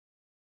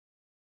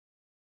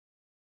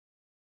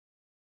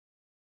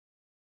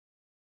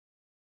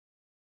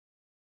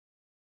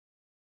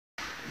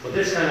But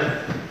this kind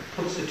of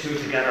puts the two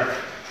together.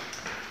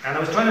 And I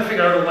was trying to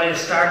figure out a way of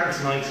starting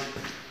tonight.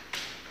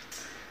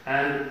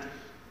 And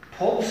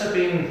pubs have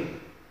been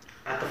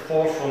at the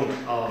forefront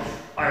of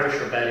Irish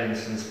rebellion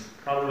since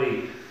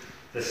probably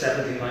the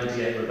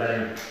 1798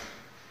 rebellion.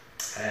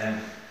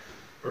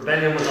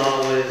 Rebellion was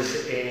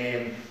always,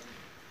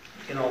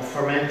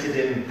 fermented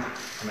in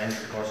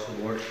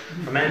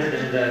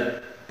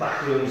the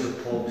back rooms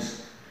of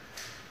pubs.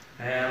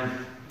 I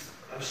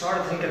was sort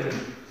of thinking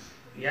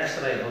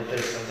yesterday about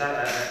this. I was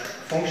at a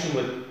function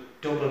with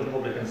Dublin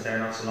publicans there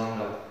not so long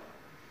ago,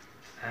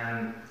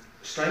 and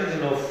strange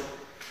enough,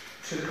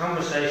 through the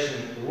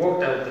conversation, we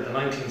worked out that the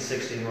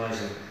 1916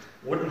 Rising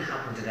wouldn't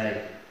happen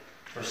today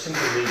for a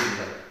simple reason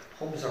that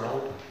pubs are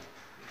open.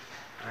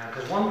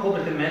 Because one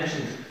publican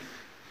mentioned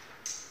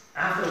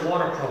after the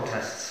water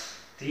protests,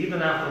 the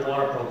evening after the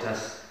water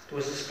protests, there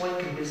was a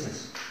spike in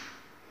business.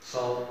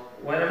 So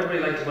while everybody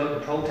liked to go out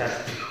and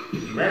protest,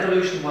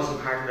 revolution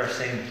wasn't part of their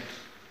scene.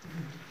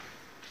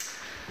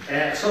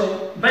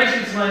 So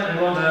basically tonight I'm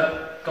going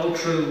to go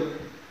through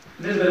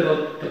a little bit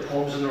about the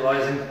pubs and the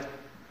Rising,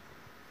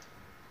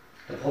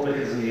 the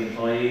publicans and the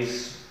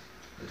employees,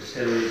 the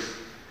distilleries,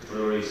 the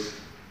breweries,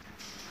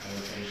 and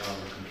we'll finish on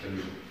with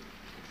conclusion.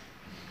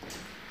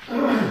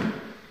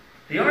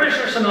 The Irish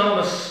are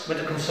synonymous with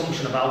the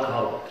consumption of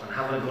alcohol and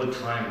having a good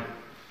time.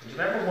 Have you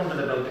ever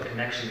wondered about the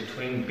connection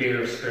between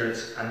beer,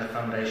 spirits and the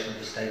foundation of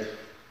the state?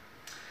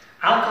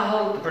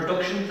 Alcohol, the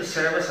production, the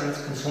service and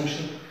its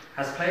consumption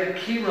has played a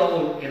key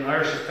role in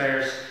Irish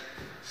affairs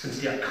since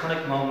the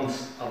iconic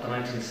moments of the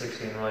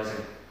 1916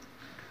 Rising.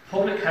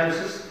 Public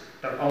houses,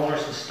 their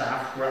owners and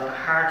staff were at the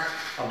heart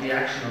of the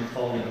action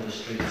unfolding on the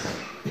streets.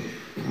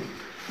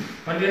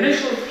 When the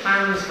initial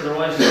plans for the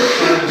Rising were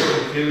thrown into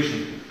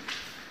confusion,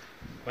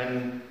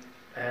 when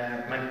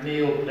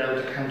MacNeill put out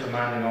a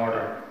countermanding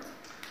order,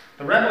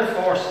 the rebel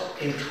force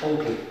in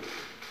total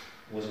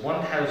was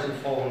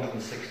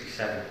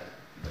 1,467.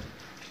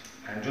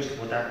 And just to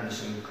put that into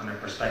some kind of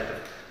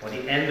perspective, by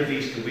the end of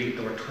Easter week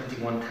there were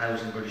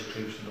 21,000 British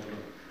troops in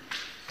Dublin.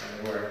 So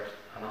they were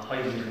on a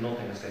hiding to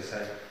nothing, as they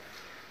say.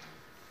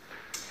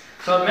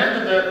 So it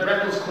meant that the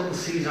rebels couldn't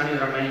seize any of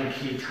their main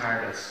key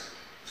targets.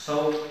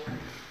 So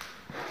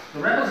the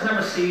rebels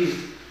never seized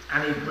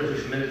any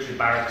British military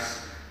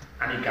barracks,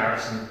 any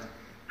garrison,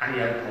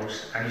 any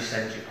outpost, any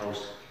sentry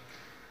post.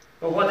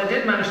 But what they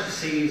did manage to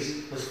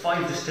seize was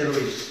 5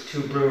 distilleries,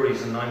 2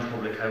 breweries and 9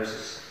 public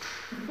houses.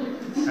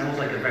 Sounds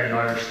like a very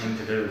Irish thing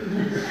to do.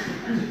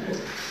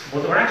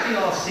 But they were actually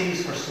all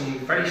seized for some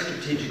very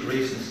strategic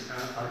reasons.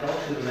 I'll go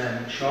through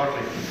them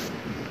shortly.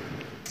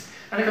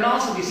 And it can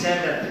also be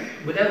said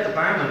that without the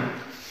barmen,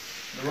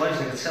 the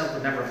Rising itself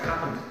would never have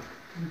happened.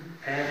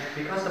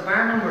 Because the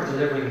barmen were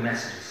delivering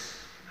messages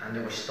and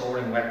they were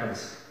storing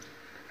weapons.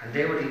 And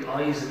they were the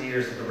eyes and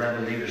ears of the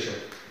rebel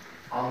leadership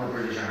on the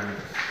British Army.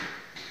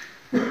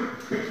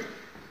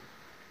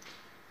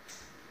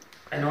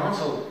 And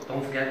also,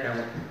 don't forget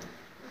now,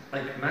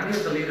 like many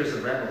of the leaders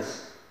of the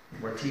rebels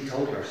were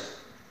teetotalers,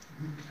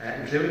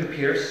 including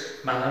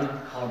Pearse, Mallon,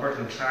 Colbert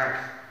and Clark,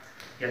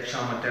 yet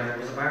Sean McDermott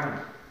was a barman.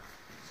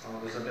 So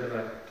there's a bit of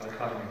a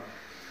dichotomy.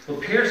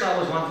 But Pearse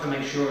always wanted to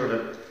make sure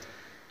that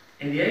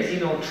in the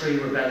 1803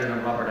 rebellion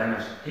of Robert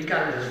Emmet, he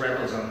gathered his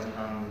rebels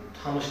on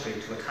Thomas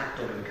Street to attack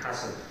Dublin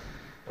Castle.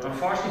 But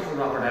unfortunately for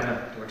Robert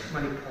Emmet, there were too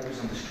many pubs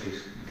on the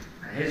street,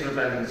 and his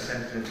rebellion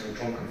sent him into a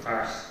drunken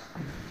farce.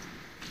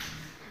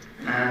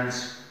 And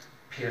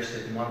Pearse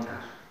didn't want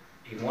that.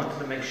 He wanted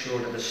to make sure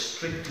that the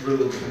strict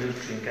rules of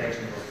military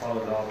engagement were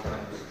followed at all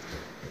times.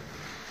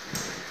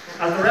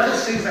 As the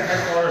rebels seized their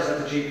headquarters at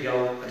the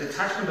GPO, a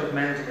detachment of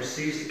men were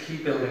seized key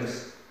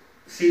buildings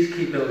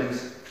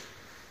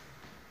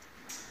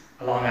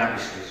along Abbey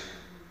Street.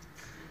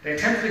 They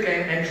attempted to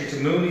gain entry to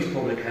Mooney's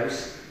public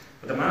house,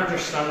 but the manager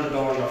slammed the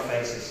door in their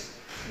faces.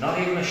 Not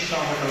even a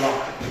shot at the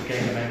lock could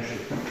gain them entry.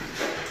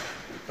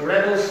 The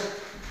rebels,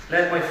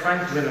 led by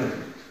Frank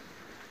Drinnan,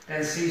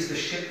 then seized the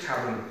Ship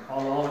Tavern,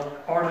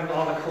 ordering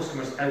all the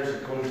customers out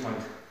at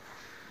gunpoint.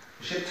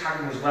 The Ship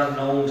Tavern was well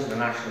known to the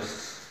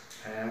nationalists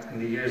in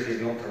the years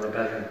leading up to the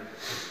rebellion.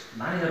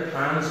 Many had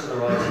plans for the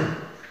Rising.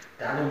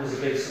 Davin was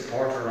a big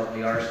supporter of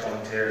the Irish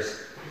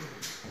Volunteers.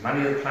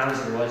 Many of the plans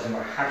of the Rising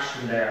were hatched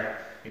from there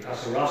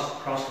because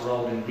across the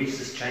road in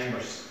Reese's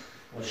Chambers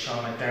was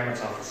Sean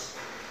McDermott's office.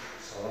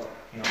 So,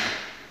 do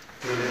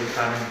a little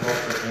planning, go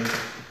for a drink,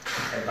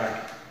 head back.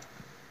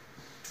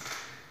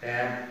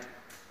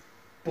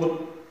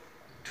 But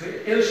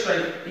to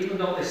illustrate, even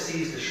though they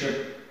seized the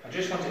ship, I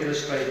just want to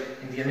illustrate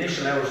in the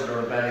initial hours of the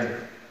rebellion,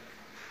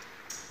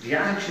 the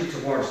attitude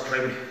towards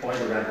drink by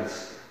the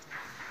rebels.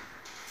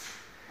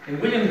 In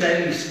William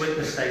Daly's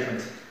witness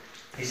statement,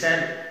 he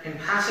said, "In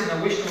passing,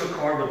 I wish to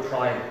record with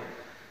pride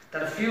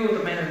that a few of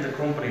the men in the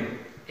company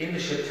in the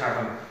Ship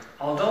Tavern,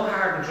 although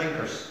hardened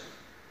drinkers,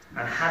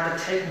 and had they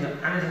taken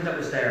anything that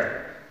was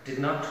there, did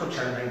not touch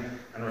anything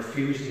and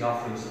refused the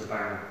offerings of the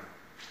barman."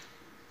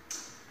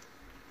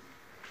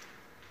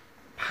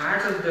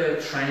 Part of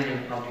the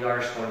training of the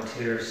Irish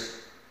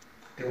Volunteers,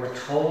 they were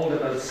told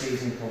about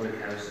seizing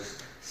public houses,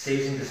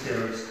 seizing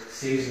distilleries,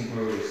 seizing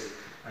breweries,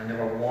 and they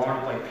were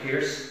warned by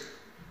Pearse,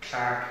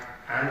 Clark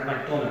and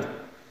MacDonagh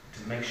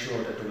to make sure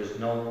that there was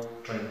no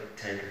drink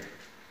taken.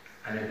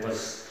 And it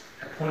was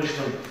a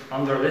punishment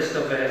on their list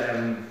of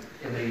in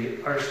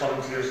the Irish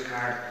Volunteers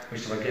card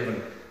which they were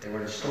given. They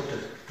were instructed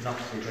not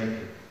to be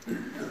drinking.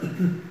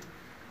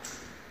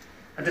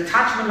 A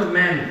detachment of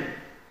men,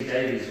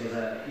 Davies, was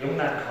a young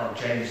lad called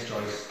James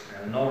Joyce,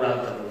 no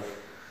relative of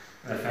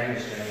the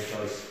famous James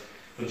Joyce.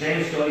 But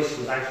James Joyce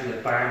was actually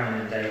a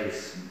barman in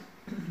Davies.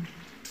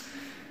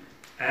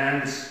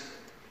 And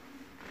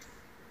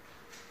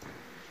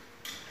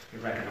you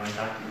recognise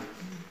that.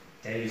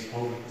 Davies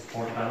pub was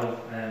Portobello,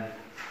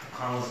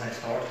 O'Connell's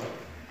next door to it.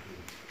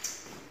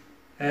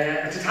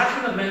 A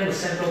detachment of men was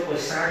sent up by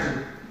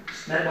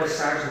led by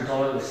Sergeant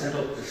Doyle, was sent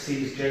up to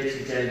seize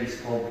J.T.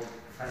 Davies' pub.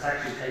 That's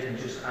actually taken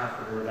just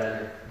after the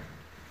rebellion.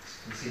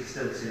 You can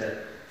still see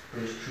the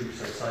British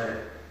troops outside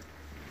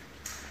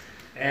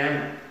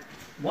it.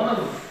 One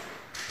of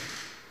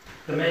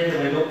the men that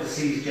went up to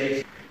seize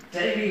J.T.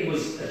 Davy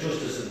was a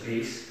justice of the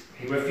peace.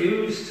 He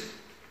refused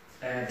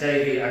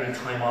Davy any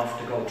time off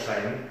to go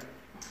training.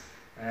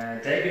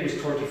 Davy was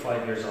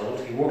 35 years old.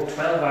 He worked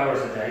 12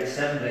 hours a day,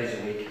 7 days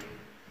a week.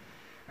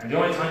 And the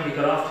only time he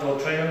got off to go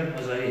training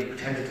was when he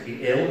pretended to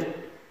be ill.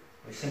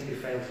 He simply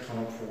failed to turn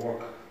up for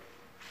work.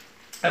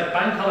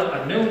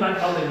 At noon bank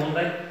holiday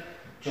Monday,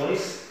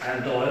 Joyce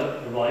and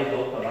Doyle arrived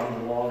up along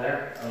the wall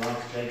there, along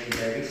to J.T.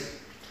 Davies.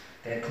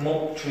 They had come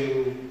up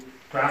through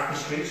Grafton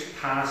Street,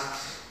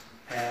 past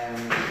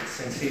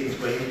St Stephen's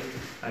Green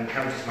and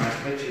Countess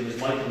Markievicz. It was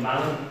Michael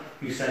Mallon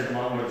who sent them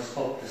onwards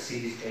up to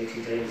seize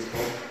J.T. Davies'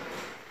 pub.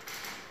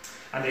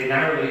 And they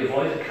narrowly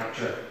avoided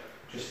capture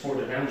just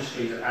further down the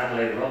street at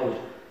Adelaide Road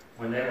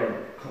when they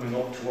were coming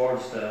up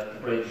towards the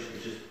bridge,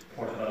 which is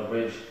Portobello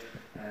Bridge.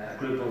 A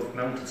group of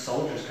mounted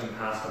soldiers came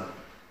past them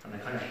and they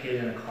kind of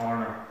hid in a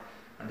corner,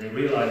 and they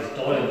realised,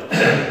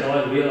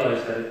 Doyle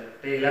realised that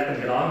if they let them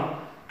get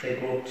on, they'd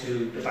go up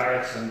to the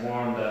barracks and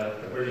warn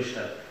the British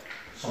that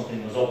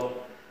something was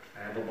up.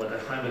 But by the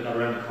time they got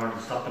around the corner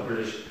to stop the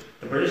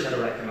British had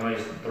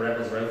recognised that the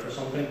rebels were out for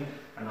something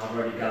and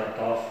already galloped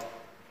off.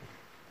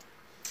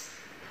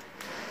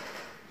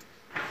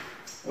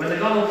 When they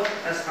got up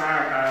as far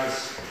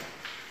as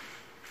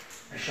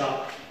a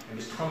shop, it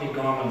was Tommy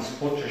Gorman's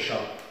butcher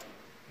shop,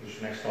 which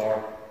was next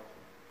door,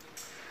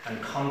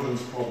 and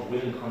Condren's pub,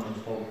 William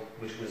Condren's pub,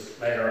 which was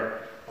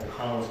later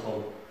O'Connell's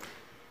pub.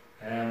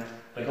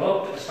 They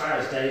got up as far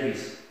as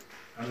Davies,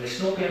 and they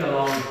snuck in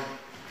along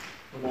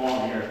the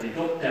wall here. They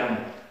ducked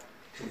down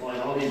to avoid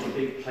all these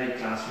big plate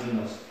glass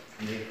windows,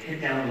 and they hid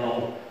down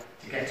low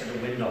to get to the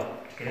window,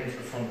 to get into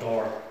the front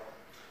door.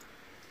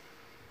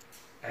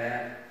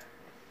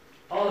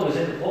 All that was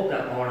in the pub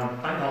that morning,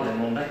 bank holiday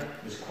Monday,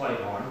 it was a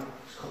quiet morning.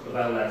 There's a couple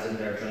of old lads in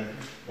there drinking.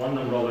 One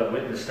of them wrote a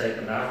witness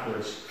statement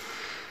afterwards.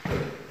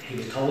 He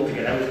was told to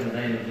get out in the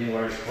name of the New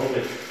Irish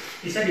Republic.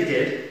 He said he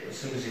did, as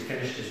soon as he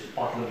finished his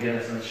bottle of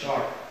Guinness and his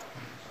short.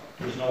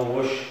 There was no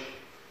rush.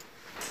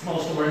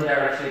 Most of them were in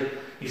there actually.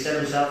 He said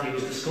himself he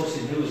was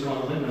discussing who was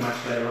going to win the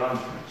match later on.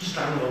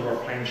 Strangled or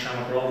playing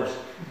Shamrock Rovers.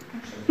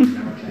 So he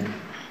never changed.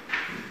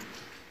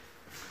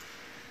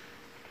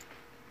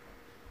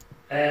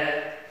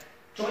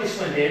 Joyce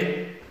went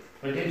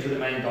into the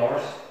main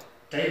doors.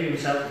 Davy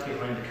himself was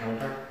behind the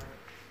counter.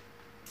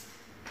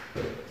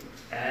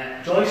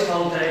 Joyce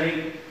told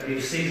Davy that he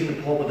was seizing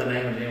the pub with the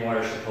name of the New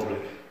Irish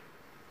Republic.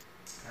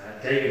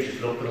 Davy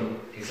just looked at him.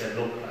 He said,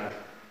 "Look, lad,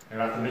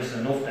 you're after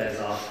missing enough days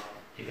off.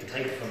 You can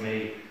take it from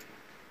me.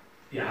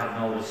 You have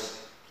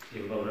notice.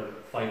 You've about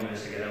 5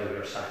 minutes to get out of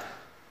your sack."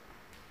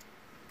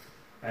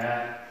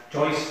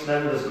 Joyce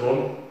levelled his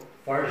gun,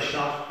 fired a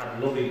shot at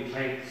the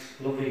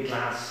lovely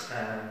glass,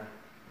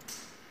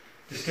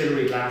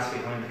 distillery glass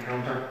behind the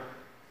counter,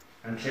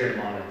 and cleared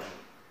them all out.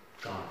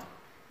 Gone.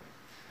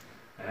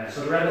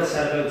 So the rebels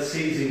set about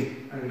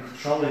seizing and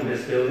controlling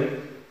this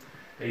building.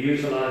 They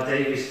used a lot of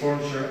Davies'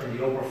 furniture in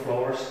the upper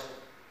floors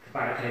to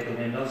barricade the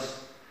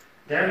windows.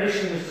 Their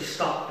mission was to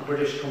stop the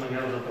British coming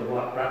out of the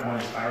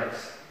Rathmines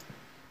barracks.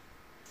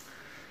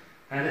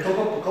 And it took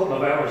up a couple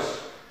of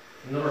hours,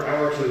 another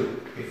hour or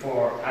two,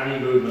 before any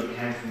movement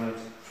came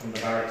from the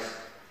barracks.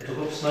 They took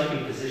up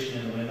sniping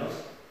position in the windows.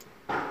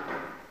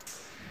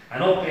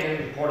 And up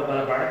in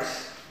Portobello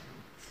Barracks,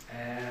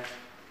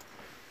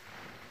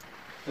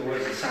 there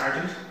was a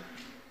sergeant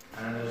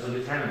and there was a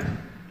lieutenant.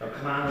 Their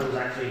commander was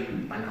actually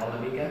bank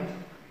holiday weekend,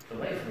 so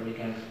away for the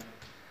weekend.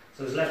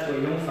 So it was left to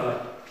a young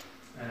fella,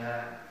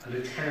 a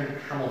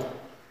Lieutenant Hamill,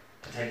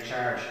 to take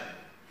charge.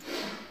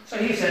 So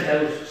he sent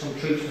out some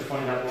troops to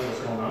find out what was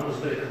going on. There was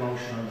a bit of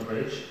commotion on the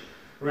bridge.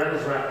 The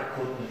rebels were after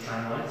cutting the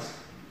tram lines.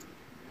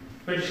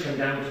 British came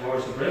down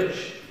towards the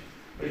bridge.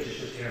 The bridge is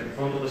just here in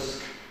front of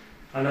us.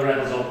 And the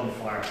rebels opened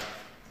fire.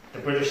 The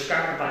British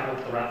scattered back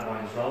up the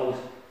Rathmines Road,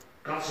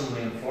 got some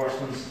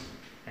reinforcements,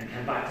 and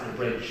came back to the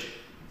bridge.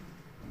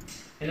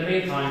 In the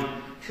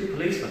meantime, 2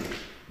 policemen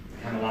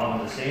came along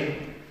on the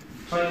scene,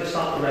 tried to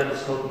stop the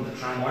rebels cutting the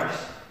tram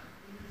wires.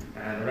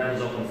 The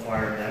rebels opened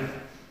fire at them.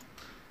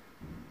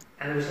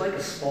 And it was like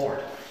a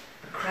sport.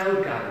 The a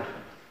crowd gathered,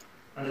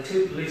 and the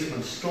two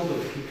policemen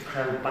struggled to keep the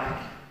crowd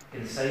back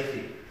in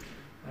safety.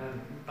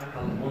 Back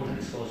on the Monday,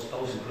 I suppose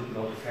those who couldn't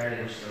go to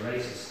Fairyhouse to the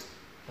races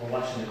were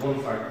watching the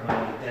gunfire come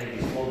out of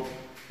Davy's pub.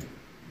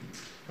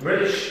 The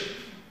British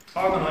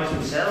organised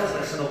themselves.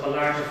 They set up a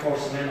larger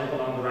force of men up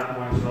along the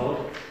Rathmines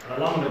Road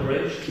and along the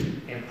bridge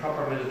in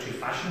proper military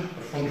fashion,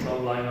 the front row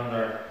lying on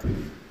their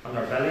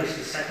bellies,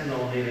 the second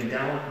row kneeling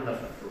down, and the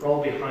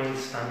row behind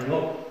standing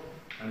up.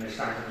 And they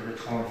started to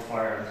return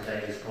fire into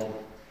Davy's pub,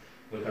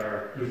 with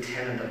their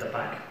lieutenant at the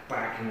back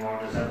barking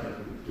orders out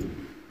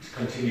to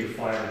continue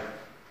firing.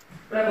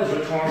 Rebels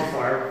returned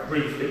fire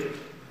briefly,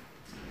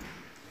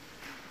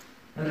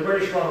 and the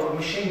British brought up a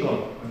machine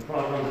gun and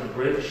brought it onto the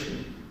bridge.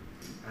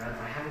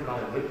 I haven't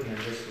got it with me on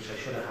this, which I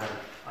should have had.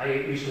 I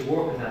used to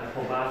work in that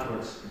pub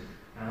afterwards,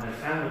 and I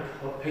found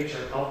a picture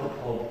of the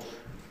pub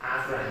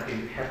after it had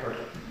been peppered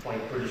by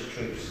British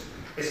troops.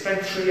 They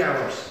spent 3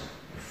 hours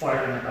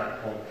firing at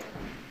that pub.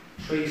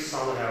 3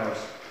 solid hours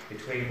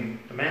between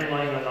the men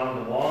lying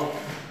along the wall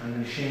and the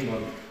machine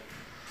gun.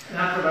 And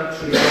after about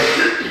 3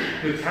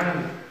 hours,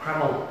 Lieutenant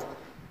Crammell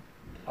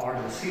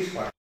ordered a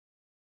ceasefire.